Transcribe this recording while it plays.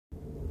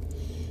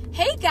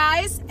Hey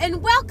guys,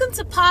 and welcome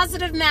to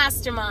Positive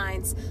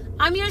Masterminds.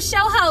 I'm your show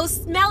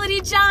host, Melody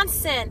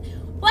Johnson.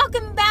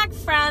 Welcome back,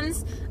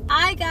 friends.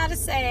 I gotta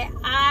say,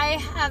 I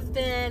have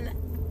been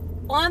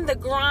on the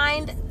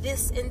grind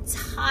this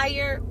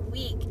entire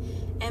week.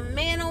 And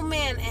man, oh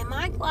man, am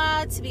I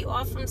glad to be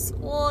off from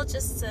school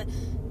just to,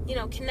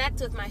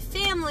 connect with my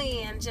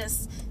family and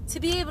just to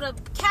be able to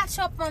catch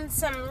up on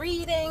some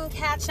reading,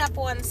 catch up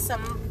on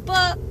some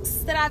books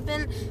that I've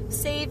been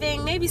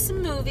saving, maybe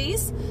some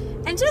movies,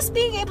 and just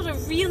being able to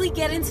really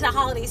get into the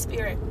holiday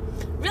spirit.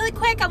 Really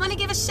quick, I want to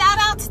give a shout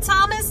out to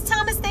Thomas.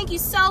 Thomas, thank you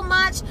so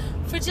much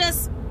for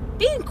just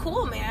being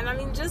cool, man.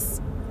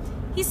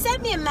 He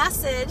sent me a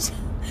message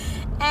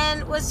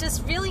and was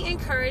just really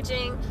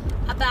encouraging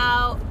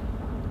about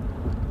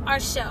our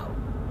show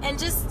and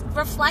just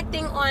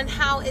reflecting on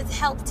how it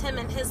helped him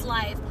in his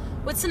life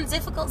with some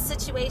difficult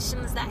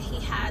situations that he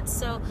had.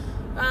 So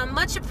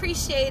much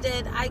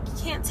appreciated. I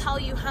can't tell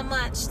you how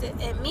much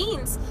it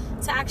means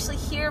to actually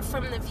hear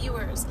from the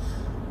viewers.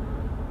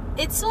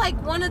 It's like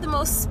one of the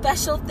most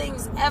special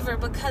things ever,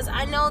 because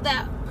I know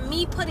that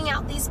me putting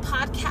out these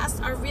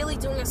podcasts are really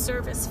doing a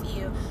service for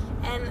you.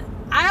 And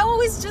I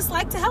always just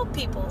like to help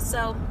people.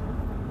 So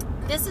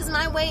this is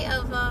my way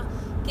of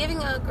giving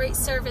a great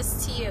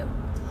service to you.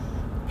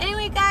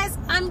 Anyway, guys,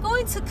 I'm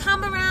going to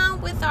come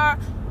around with our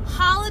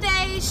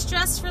holiday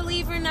stress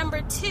reliever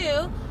number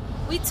 2.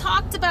 We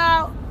talked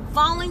about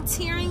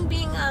volunteering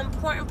being an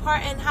important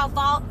part and how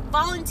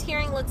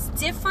volunteering looks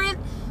different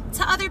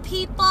to other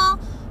people.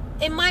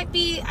 It might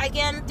be,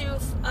 again, through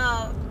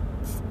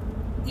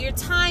your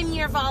time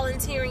you're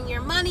volunteering,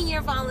 your money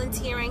you're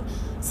volunteering.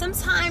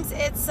 Sometimes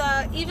it's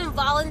even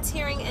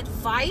volunteering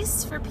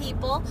advice for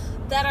people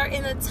that are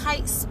in a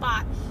tight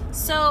spot.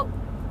 So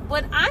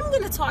what I'm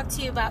going to talk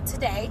to you about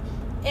today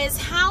is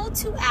how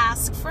to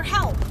ask for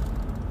help.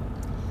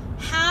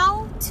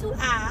 How to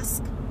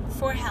ask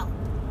for help.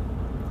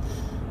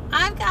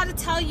 I've got to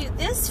tell you,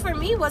 this for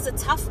me was a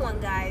tough one,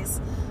 guys.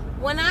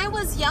 When I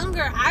was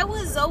younger, I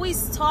was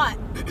always taught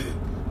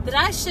that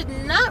I should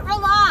not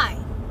rely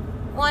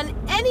on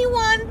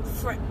anyone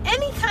for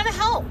any kind of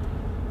help,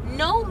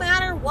 no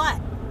matter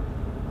what.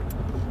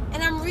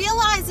 And I'm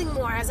realizing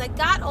more as I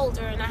got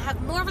older and I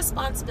have more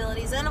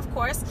responsibilities, and of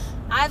course,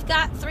 I've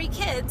got 3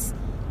 kids.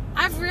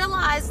 I've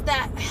realized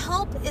that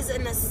help is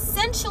an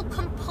essential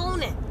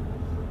component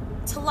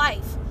to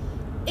life.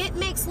 It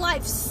makes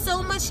life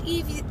so much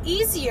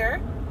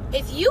easier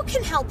if you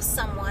can help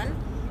someone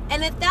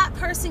and if that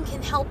person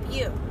can help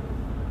you.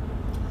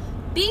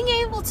 Being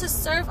able to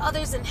serve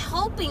others and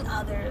helping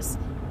others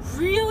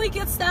really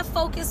gets that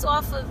focus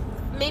off of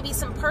maybe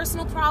some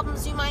personal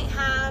problems you might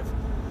have.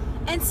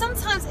 And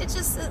sometimes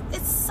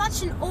it's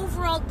such an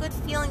overall good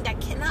feeling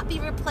that cannot be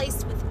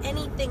replaced with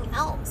anything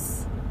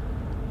else.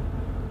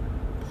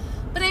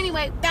 But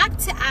anyway, back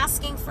to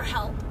asking for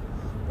help.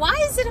 Why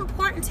is it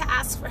important to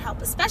ask for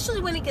help,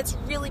 especially when it gets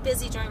really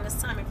busy during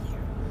this time of year?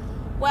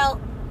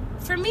 Well,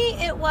 for me,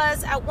 it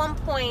was at one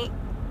point,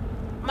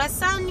 my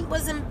son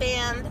was in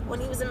band when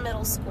he was in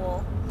middle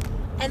school.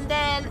 And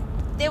then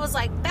there was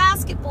like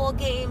basketball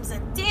games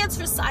and dance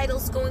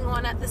recitals going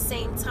on at the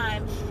same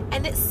time.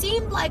 And it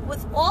seemed like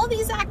with all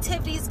these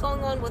activities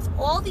going on with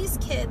all these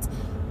kids,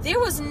 there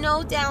was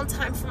no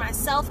downtime for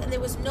myself and there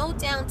was no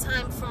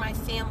downtime for my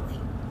family.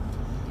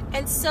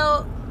 And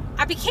so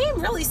I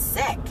became really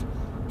sick.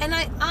 And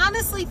I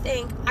honestly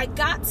think I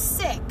got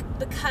sick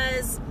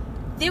because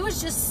there was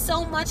just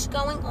so much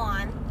going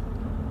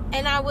on.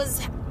 And I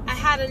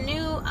had a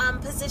new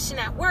position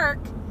at work.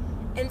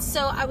 And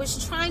so I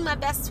was trying my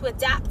best to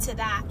adapt to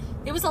that.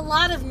 There was a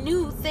lot of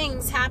new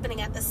things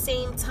happening at the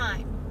same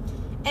time.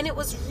 And it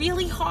was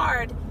really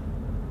hard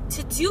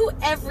to do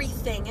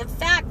everything. In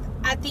fact,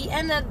 at the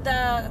end of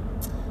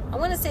I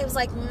want to say it was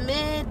like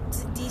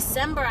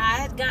mid-December, I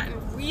had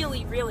gotten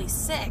really, really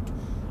sick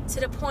to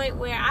the point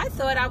where I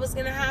thought I was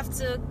going to have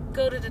to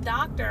go to the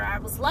doctor. I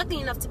was lucky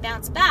enough to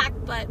bounce back,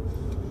 but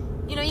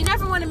you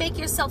never want to make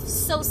yourself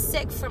so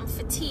sick from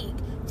fatigue,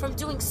 from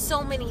doing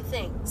so many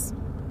things.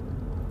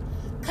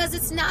 Because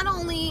it's not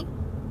only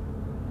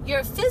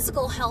your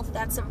physical health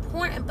that's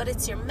important, but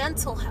it's your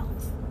mental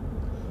health.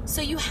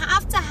 So you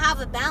have to have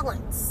a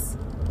balance.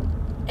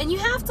 And you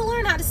have to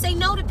learn how to say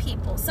no to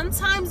people.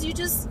 Sometimes you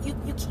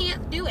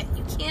can't do it.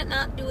 You can't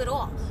not do it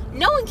all.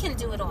 No one can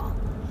do it all.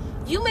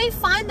 You may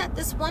find that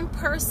this one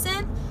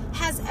person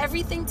has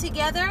everything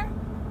together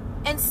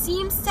and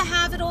seems to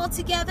have it all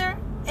together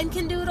and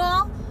can do it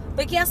all.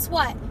 But guess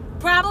what?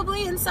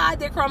 Probably inside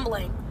they're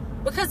crumbling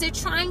because they're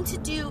trying to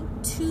do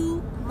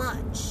too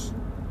much.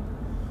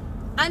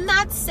 I'm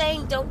not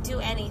saying don't do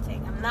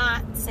anything. I'm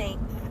not saying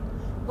that.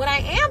 What I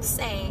am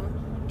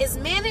saying is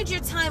manage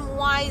your time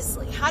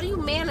wisely. How do you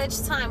manage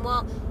time?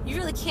 Well, you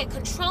really can't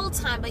control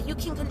time, but you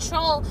can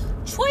control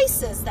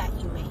choices that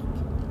you make.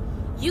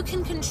 You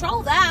can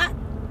control that.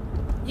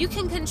 You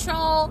can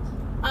control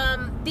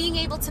being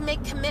able to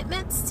make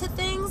commitments to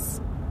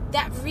things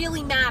that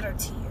really matter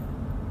to you.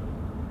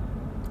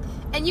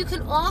 And you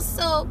can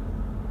also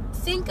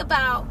think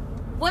about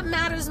what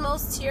matters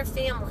most to your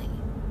family.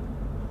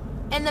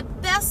 And the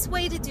best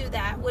way to do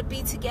that would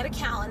be to get a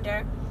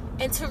calendar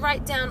and to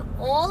write down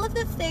all of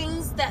the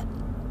events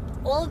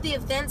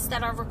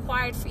that are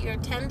required for your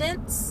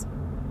attendance.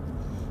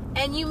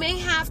 And you may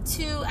have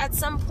to, at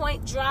some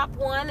point, drop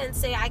one and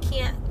say, I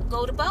can't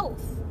go to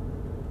both.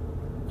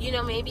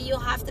 Maybe you'll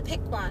have to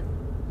pick one.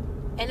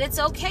 And it's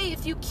okay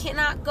if you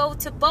cannot go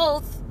to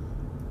both.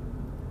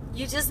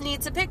 You just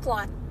need to pick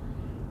one.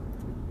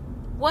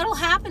 What'll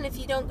happen if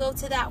you don't go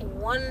to that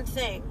one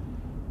thing?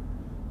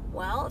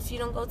 Well, if you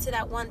don't go to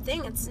that one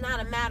thing, it's not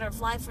a matter of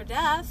life or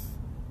death.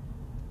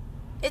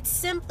 It's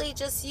simply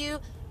just you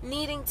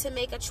needing to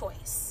make a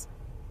choice.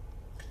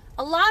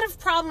 A lot of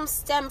problems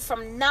stem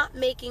from not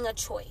making a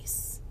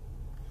choice.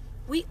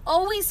 We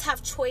always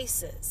have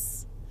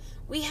choices.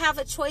 We have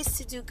a choice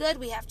to do good.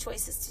 We have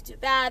choices to do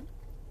bad.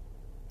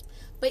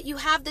 But you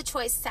have the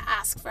choice to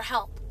ask for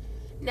help.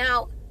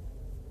 Now,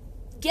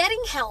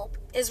 getting help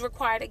is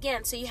required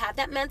again. So you have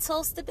that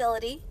mental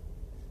stability,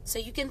 so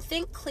you can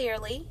think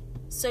clearly,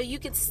 so you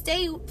can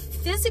stay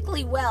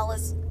physically well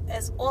as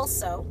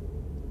also.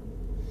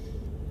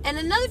 And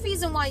another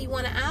reason why you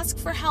want to ask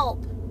for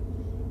help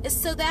is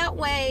so that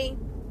way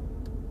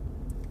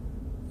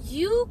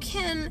you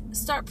can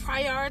start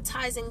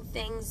prioritizing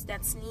things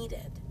that's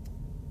needed.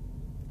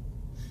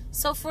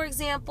 So, for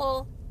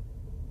example,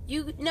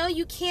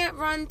 you can't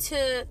run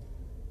to,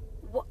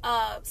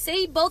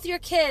 say both your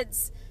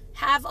kids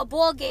have a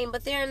ball game,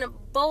 but they're in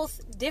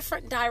both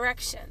different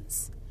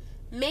directions.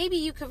 Maybe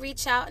you could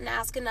reach out and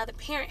ask another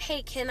parent,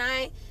 hey, can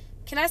I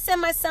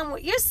send my son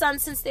with your son,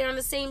 since they're on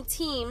the same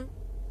team,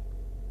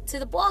 to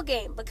the ball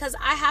game, because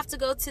I have to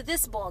go to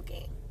this ball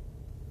game.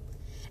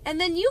 And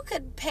then you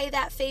could pay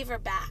that favor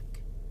back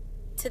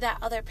to that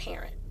other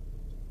parent.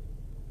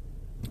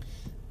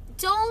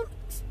 Don't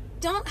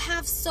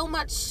have so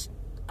much,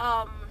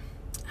 don't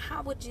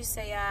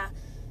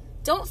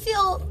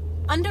feel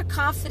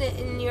underconfident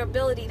in your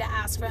ability to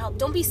ask for help.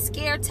 Don't be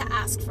scared to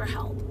ask for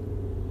help.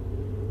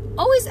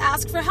 Always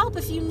ask for help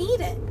if you need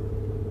it.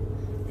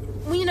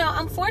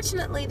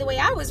 Unfortunately, the way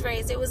I was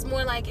raised, it was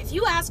more like, if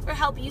you ask for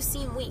help, you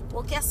seem weak.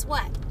 Well, guess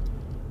what?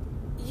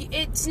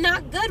 It's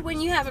not good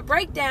when you have a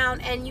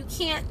breakdown and you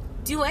can't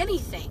do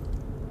anything.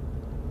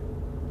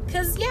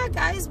 Because,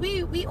 guys,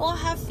 we all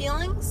have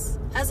feelings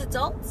as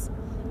adults,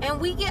 and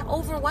we get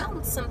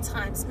overwhelmed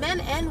sometimes.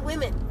 Men and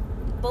women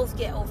both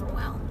get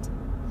overwhelmed.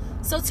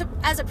 So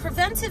as a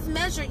preventive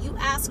measure, you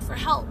ask for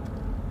help.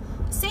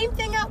 Same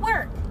thing at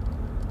work.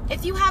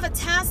 If you have a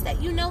task that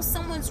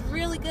someone's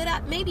really good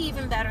at, maybe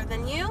even better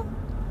than you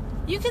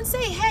can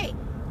say, hey,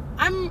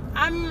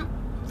 I'm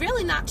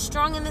really not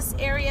strong in this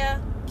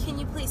area. Can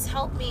you please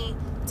help me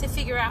to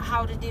figure out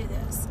how to do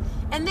this?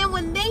 And then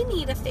when they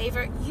need a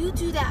favor, you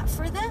do that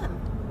for them.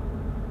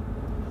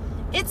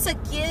 It's a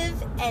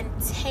give and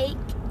take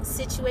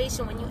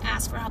situation when you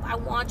ask for help. I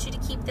want you to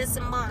keep this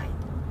in mind.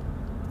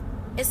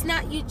 It's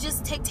not you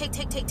just take.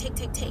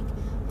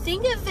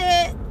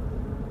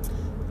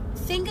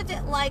 Think of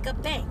it like a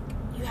bank.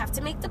 You have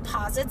to make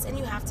deposits and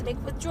you have to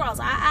make withdrawals.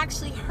 I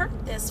actually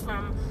heard this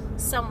from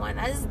someone.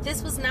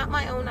 This was not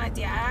my own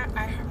idea.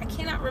 I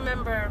cannot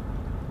remember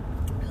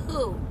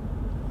who,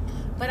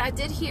 but I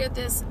did hear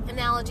this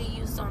analogy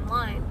used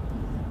online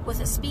with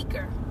a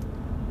speaker.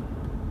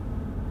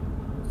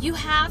 You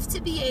have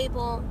to be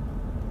able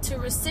to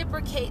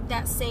reciprocate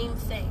that same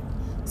thing.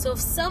 So if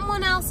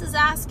someone else is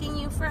asking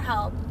you for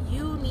help,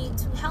 you need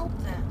to help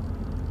them.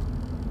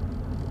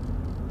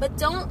 But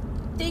don't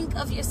think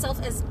of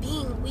yourself as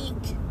being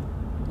weak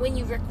when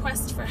you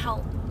request for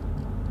help.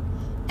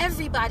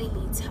 Everybody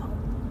needs help.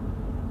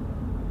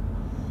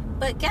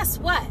 But guess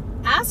what?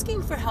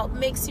 Asking for help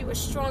makes you a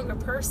stronger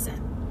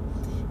person,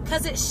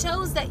 because it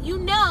shows that you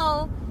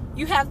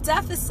have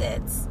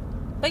deficits,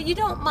 but you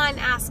don't mind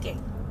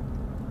asking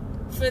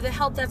for the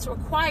help that's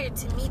required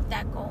to meet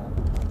that goal.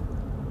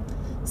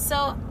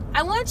 So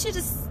I want you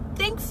to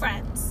think,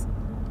 friends,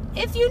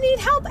 if you need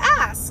help,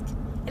 ask.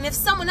 And if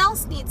someone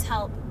else needs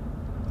help,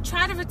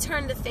 try to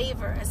return the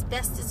favor as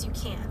best as you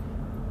can.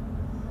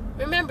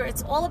 Remember,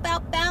 it's all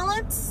about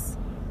balance,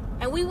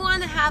 and we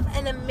want to have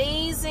an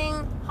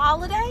amazing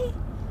holiday.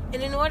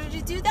 And in order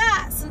to do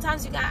that,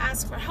 sometimes you got to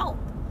ask for help.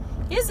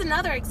 Here's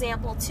another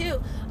example,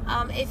 too.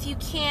 If you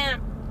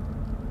can't,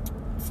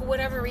 for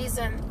whatever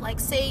reason, like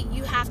say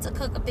you have to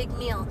cook a big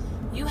meal,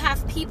 you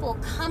have people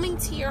coming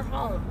to your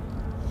home,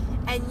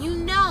 and you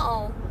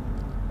know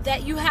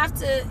that you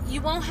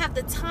won't have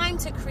the time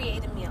to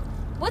create a meal.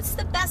 What's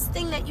the best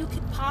thing that you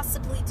could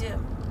possibly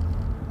do?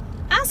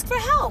 Ask for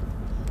help.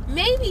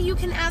 Maybe you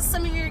can ask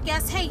some of your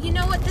guests, hey, you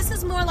know what? This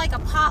is more like a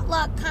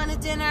potluck kind of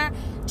dinner.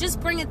 Just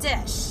bring a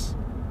dish.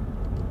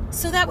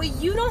 So that way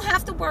you don't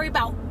have to worry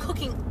about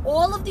cooking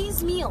all of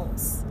these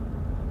meals.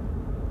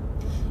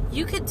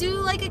 You could do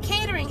like a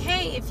catering.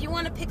 Hey, if you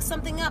want to pick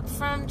something up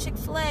from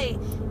Chick-fil-A,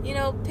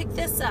 pick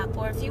this up.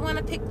 Or if you want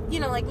to pick,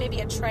 like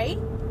maybe a tray.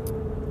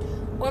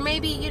 Or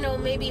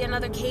maybe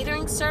another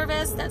catering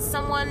service that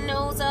someone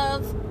knows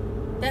of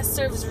that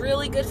serves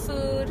really good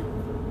food.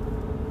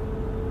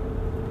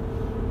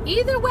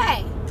 Either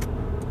way,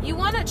 you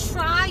want to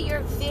try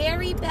your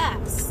very very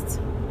best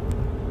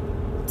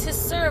to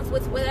serve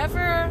with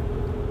whatever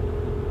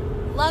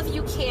love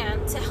you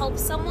can to help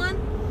someone,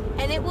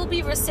 and it will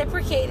be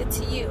reciprocated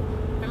to you.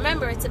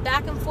 Remember, it's a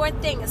back and forth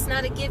thing. It's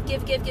not a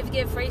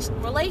give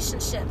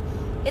relationship.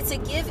 It's a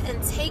give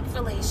and take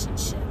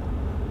relationship.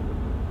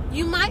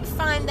 You might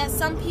find that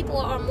some people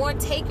are more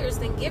takers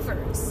than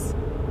givers.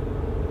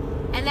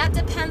 And that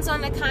depends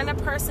on the kind of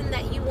person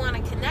that you want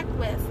to connect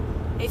with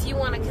if you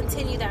want to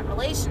continue that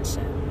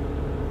relationship.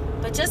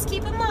 But just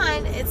keep in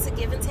mind, it's a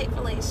give and take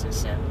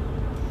relationship.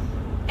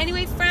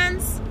 Anyway,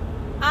 friends,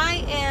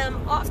 I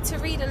am off to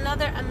read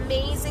another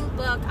amazing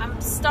book. I'm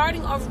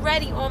starting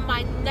already on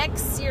my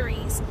next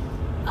series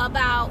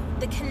about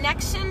the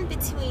connection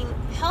between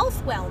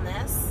health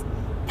wellness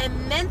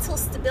and mental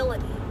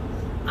stability.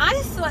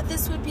 I thought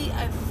this would be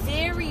a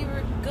very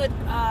good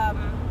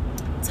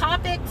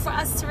topic for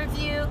us to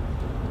review,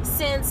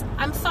 since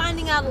I'm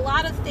finding out a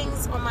lot of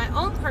things on my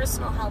own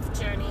personal health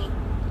journey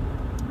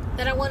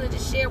that I wanted to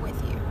share with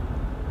you.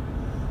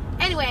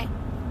 Anyway,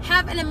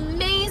 have an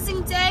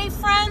amazing day,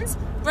 friends.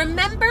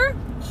 Remember,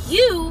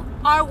 you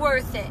are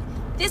worth it.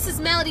 This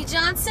is Melody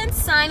Johnson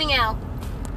signing out.